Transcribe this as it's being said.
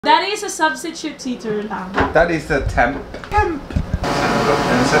That is a substitute teacher lang. That is a temp.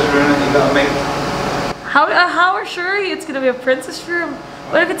 Princess room and you gotta make. How sure it's gonna be a princess room?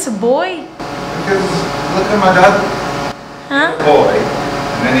 What if it's a boy? Because look at my dad. Huh? A boy,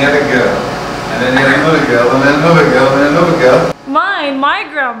 and then he had a girl, and then he had another girl, and then another girl, and then another girl. My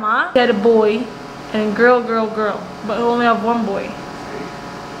grandma had a boy and girl, but we only have one boy.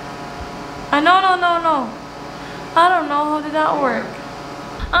 No. I don't know, how did that work?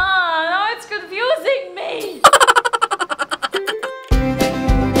 Now it's confusing me.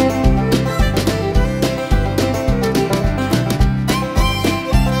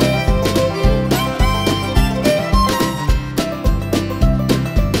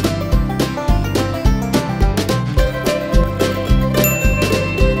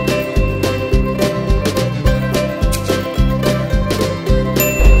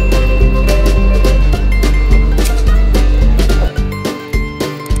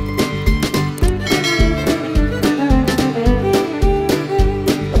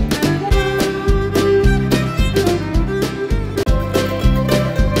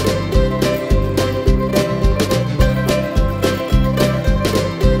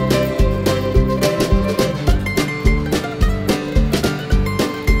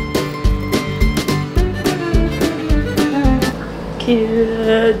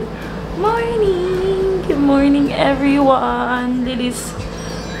 Good morning everyone. Lily's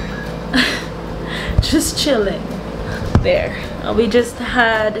just chilling there. We just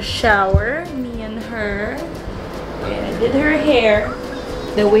had a shower, me and her, and I did her hair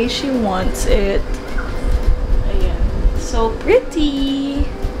the way she wants it. Ayan. So pretty.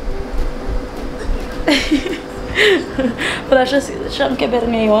 Wala siyang keber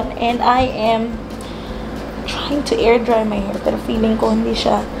ngayon, and I am trying to air dry my hair, pero feeling ko hindi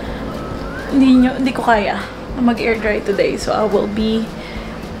ko kaya mag air dry today, so I will be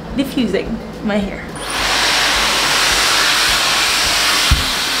diffusing my hair.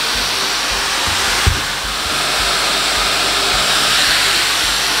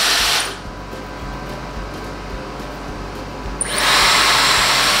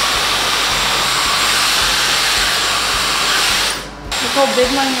 Look how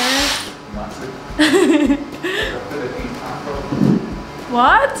big my hair is.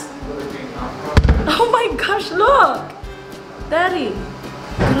 What? Oh my gosh, look! Daddy!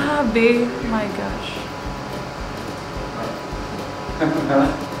 Grabe! My gosh.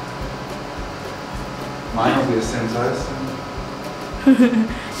 Mine will be the same size.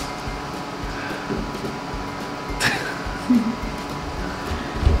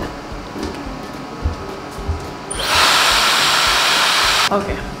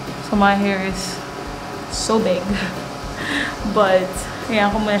 Okay, so my hair is so big. But,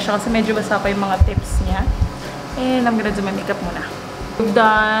 ayan ko muna siya kasi medyo basa pa yung mga tips niya. And I'm gonna do my makeup muna. We've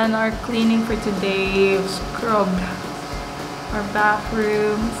done our cleaning for today. We've scrubbed our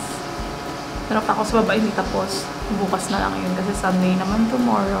bathrooms. Pero ako sa baba hindi tapos. Bukas na lang yun kasi Sunday naman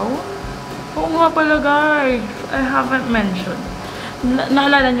tomorrow. Oo nga pala guys, I haven't mentioned.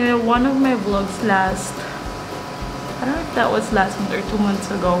 Naalala nyo yung one of my vlogs last, I don't know if that was last month or 2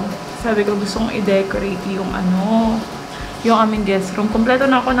 months ago. Sabi ko gusto kong i-decorate yung yung aming guest room. Kompleto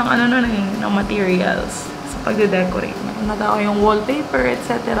na ako ng ng materials sa pagde-decorate. Meron na ako yung wallpaper,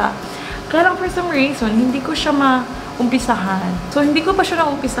 etc. Kaya lang for some reason, hindi ko siya maumpisahan. So, hindi ko pa siya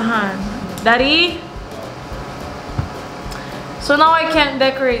naumpisahan. Daddy? So now I can't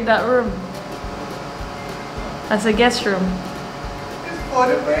decorate that room as a guest room. It's for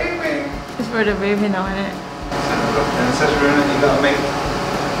the baby. It's for the baby now, isn't it? Princess room and you gotta make.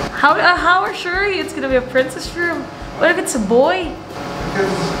 How sure it's gonna be a princess room? What if it's a boy? Because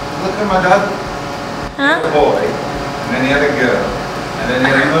look at my dad. Huh? A boy, and then he had a girl, and then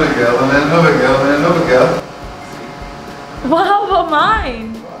he had another girl, and then another girl, and then another girl. Well, how about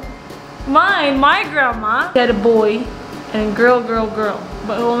mine? My grandma had a boy and girl,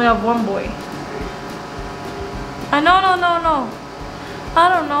 but we only have one boy. No. I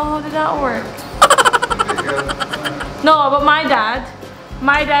don't know, how did that work? No, but my dad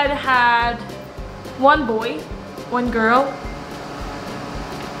had one boy, one girl,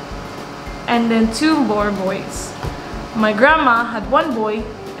 and then 2 more boys. My grandma had 1 boy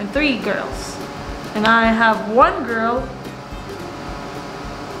and 3 girls, and I have 1 girl.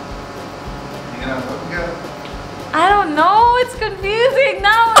 I don't know, it's confusing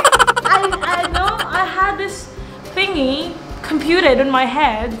now. I know I had this thingy computed in my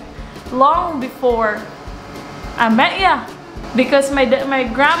head long before I met ya. Because my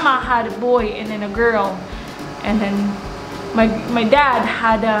grandma had a boy and then a girl, and then my dad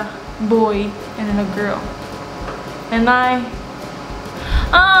had a boy and then a girl, and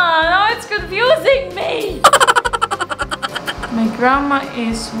Ah, now it's confusing me. My grandma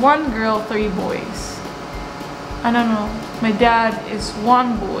is 1 girl, 3 boys. I don't know. My dad is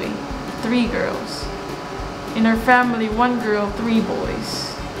 1 boy, 3 girls. In our family, 1 girl, 3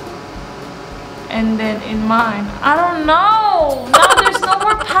 boys. And then in mine, I don't know. Now there's no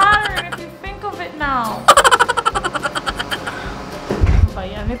more pattern if you think of it now.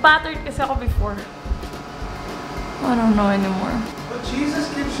 May pattern kasi ako before. I don't know anymore. But Jesus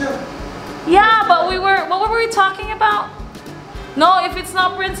gives you. Yeah, but what were we talking about? No, if it's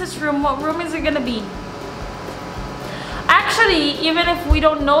not princess room, what room is it gonna be? Actually, even if we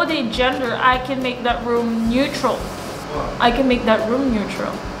don't know the gender, I can make that room neutral. What? I can make that room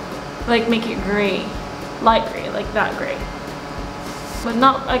neutral. Like make it gray. Light gray, like that gray. But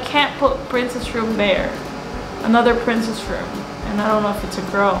not, I can't put princess room there. Another princess room. And I don't know if it's a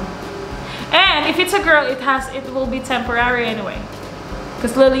girl. And if it's a girl, it will be temporary anyway.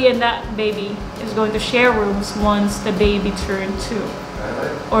 Because Lily and that baby is going to share rooms once the baby turns 2.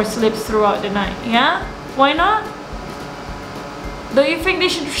 Or sleeps throughout the night. Yeah? Why not? Don't you think they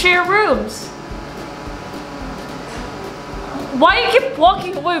should share rooms? Why you keep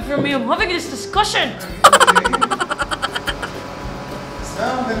walking away from me? I'm having this discussion.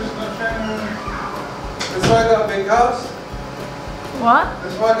 That's why I got a big house. What?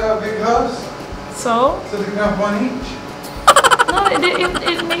 That's why I got a big house. So? So they can have 1 each. No,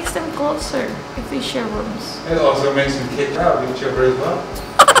 it makes them closer if they share rooms. It also makes them kick out each other as well.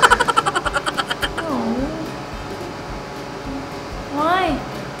 No. Why?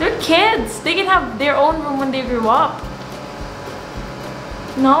 They're kids. They can have their own room when they grow up.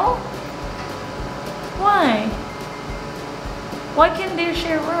 No? Why? Why can't they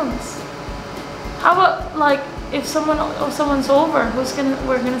share rooms? How about like if someone's over,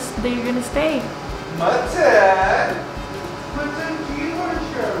 they're gonna stay? Mutton, do you want to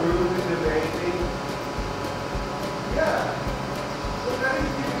share a room with the baby? Yeah. So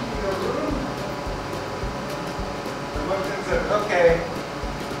Daddy's giving you a room. The Mutton said, okay.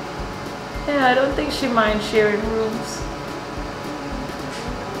 Yeah, I don't think she minds sharing rooms.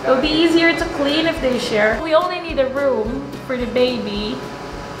 It'll be easier to clean if they share. We only need a room for the baby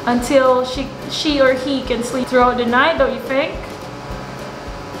until she or he can sleep throughout the night, don't you think?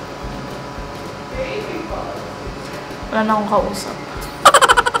 Wala na akong kausap.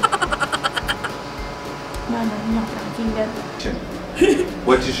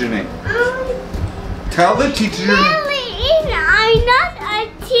 What is your name? Tell the teacher your name. I'm not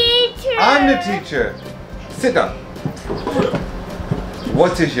a teacher. I'm the teacher. Sit down.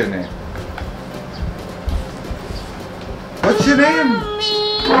 What is your name? What's your name?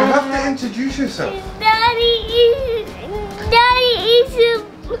 Mommy. You have to introduce yourself. Daddy is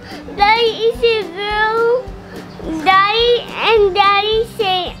a girl. Daddy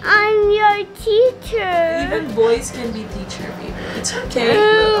say I'm your teacher. Even boys can be teacher, baby. It's okay.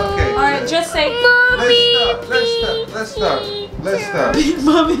 Okay. Alright, just say Mommy, Let's start.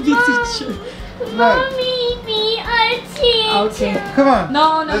 Mommy be teacher. Mommy be a teacher. Okay. Come on.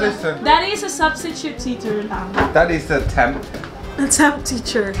 No. Listen. That is a substitute teacher lang. That is the temp. A temp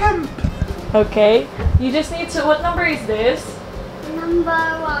teacher. Temp. Okay. You just need to. What number is this? Number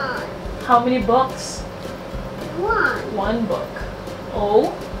 1. How many books? 1. 1 book.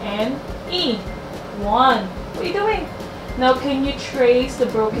 O-N-E. 1. What are you doing? Now can you trace the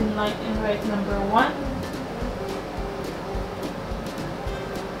broken line and write number 1?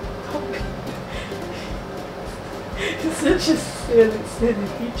 You're such a silly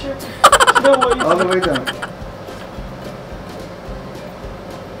teacher. You know what you All the way down.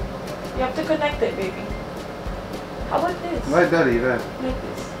 You have to connect it, baby. How about this? Right, Daddy, right. Like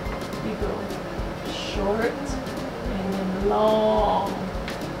this. You go short and then long.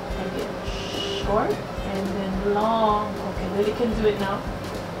 Again, short and then long. Okay, Lily can do it now.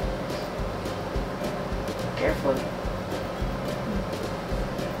 Careful.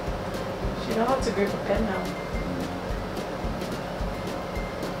 She knows how to grip a pen now.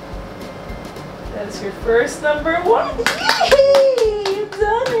 That's your first number 1. Yay! You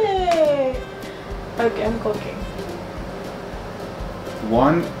done it! Okay, I'm cooking.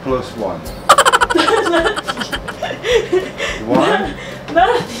 1 plus 1. 1.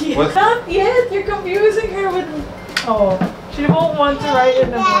 Not yet. What's- Not yet. You're confusing her with. Oh, she won't want to write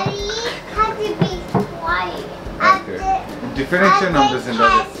in the book. Daddy has to be quiet. Okay. Do you finish your numbers in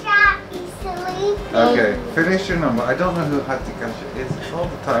that? Okay, finish your number. I don't know who Hatikasha is. It's all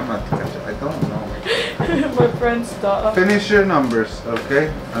the time Hatikasha. I don't know. My friend's daughter. Finish your numbers, okay?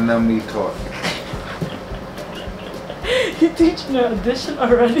 And then we talk. You teaching her addition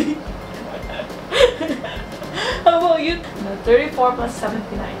already? How about you? Not 34 plus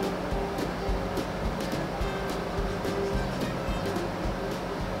 79.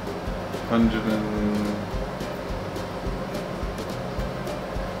 Hundred and...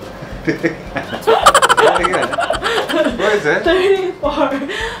 Again. What is it? 34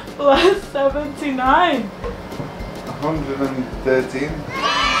 plus 79. 113.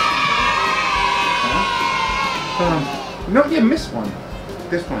 No, you missed one.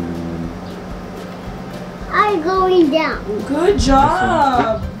 This one. I'm going down. Good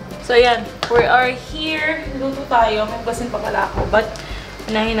job! So yan, we are here. Luto tayo. May basin pa pala ako. But,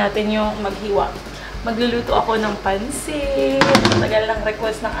 unahin natin yung maghiwa. Magluluto ako ng pansit. Tagal lang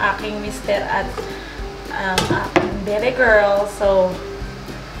request ng aking mister at aking baby girl. So,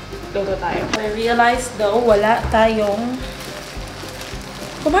 luto tayo. I realized though, wala tayong...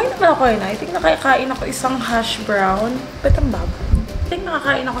 Kumain naman ako yun. I think nakakain ako isang hash brown. Ba't ang bago? I think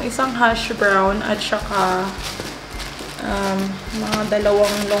nakakain ako isang hash brown at saka mga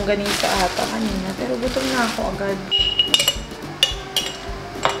dalawang longganisa ata kanina. Pero gutom na ako agad.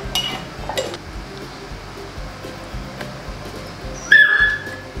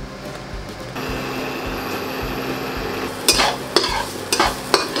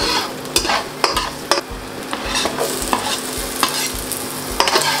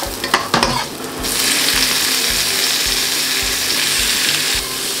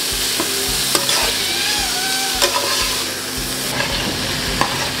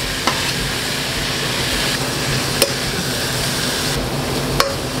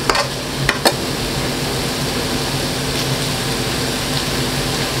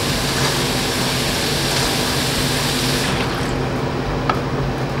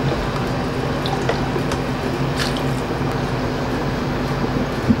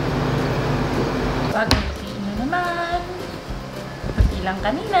 Lang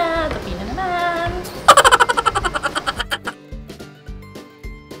kanina, tapi na naman.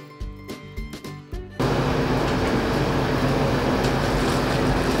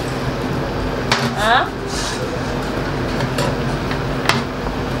 Ha?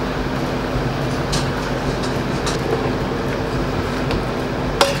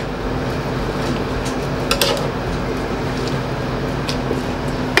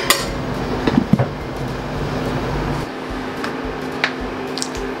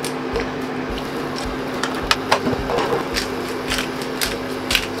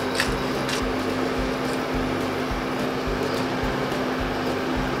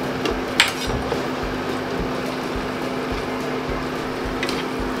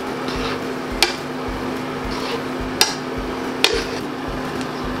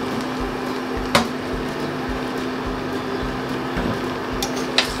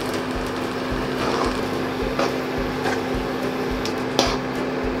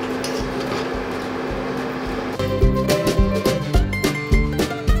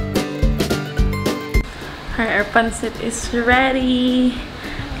 Our pancit is ready.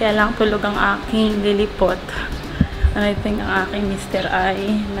 Kaya lang tulog ang aking lilipot. And I think ang aking mister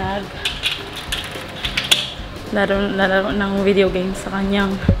ay laro ng video game sa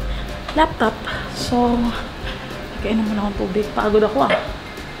kanyang laptop. So, kainom mo na akong tubig. Pagod ako ah.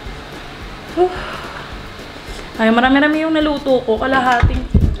 Ay, marami-rami yung naluto ko. Kalahating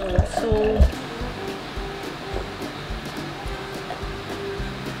kilo. So,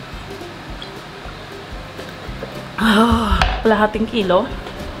 kalahating kilo.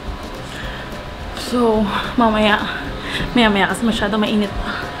 So, maya kasi masyado mainit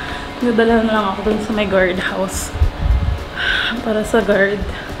pa. Nagdala na lang ako dun sa may guard house. Para sa guard.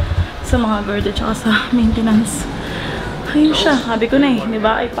 Sa mga guard at saka sa maintenance. Ayun siya. Sabi ko na eh.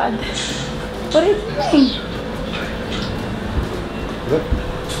 Diba? iPad. What are you doing? Look.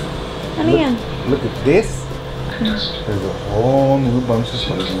 Ano yan? Look at this. There's a whole new bunch of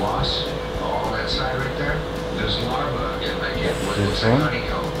stuff. All that side right there, there's larvae in my get with This like one?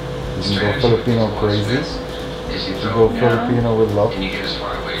 honeycomb. You can go Filipino crazy. You can go Filipino with love. And you get as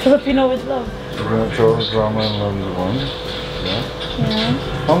far away Filipino with love. You're gonna throw drama and love is one. Yeah.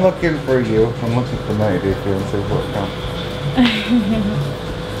 Yeah. I'm looking for you. I'm looking for night if you don't say what count.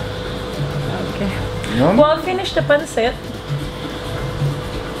 Okay. No? Well, I'll finish the pancit.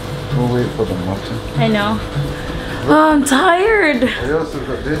 We'll wait for the mutton. I know. Oh, I'm tired. I also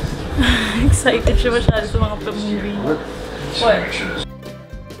got this. Excited siya masyado sa mga movie. Look. What?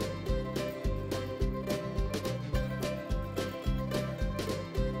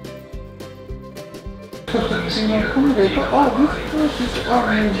 Don't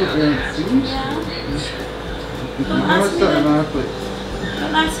ask me that.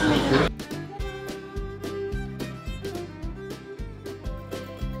 Don't ask me that.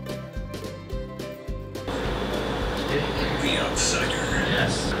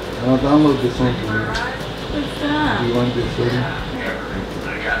 I'll download this one for you. What's that? Do you want this one?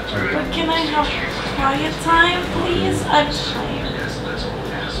 But can I have quiet time, please? I'm tired. As little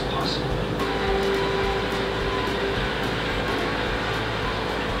as possible.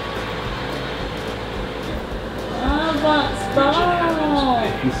 Ah, but stop.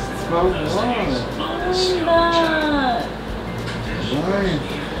 You smell what? Doing that. Why?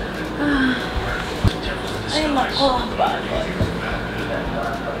 Ay, nako.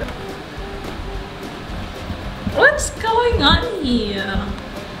 What's going on here?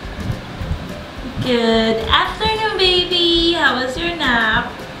 Good afternoon, baby. How was your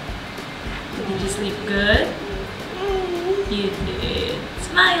nap? Did you sleep good? You did.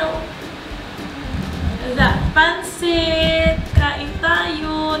 Smile. Is that pansit? Kain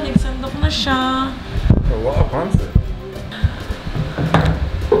tayo. Nagsandok na siya. Oh, what a concept.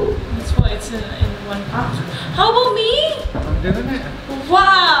 That's why it's in one box. How about me? I'm doing it.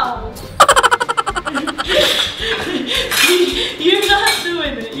 Wow! You're not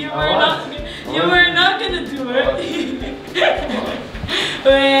doing it. You were not gonna do it.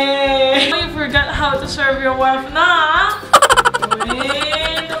 Wait. You forgot how to serve your wife na.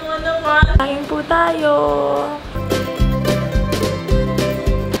 Wait, naman. Kain po tayo.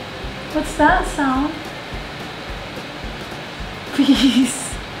 What's that sound?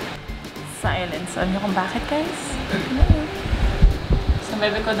 Please. Silence. Alam niyo kung bakit, guys? Sa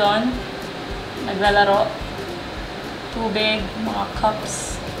bebe ko doon, naglalaro. Tubig, mga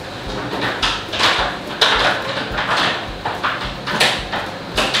cups.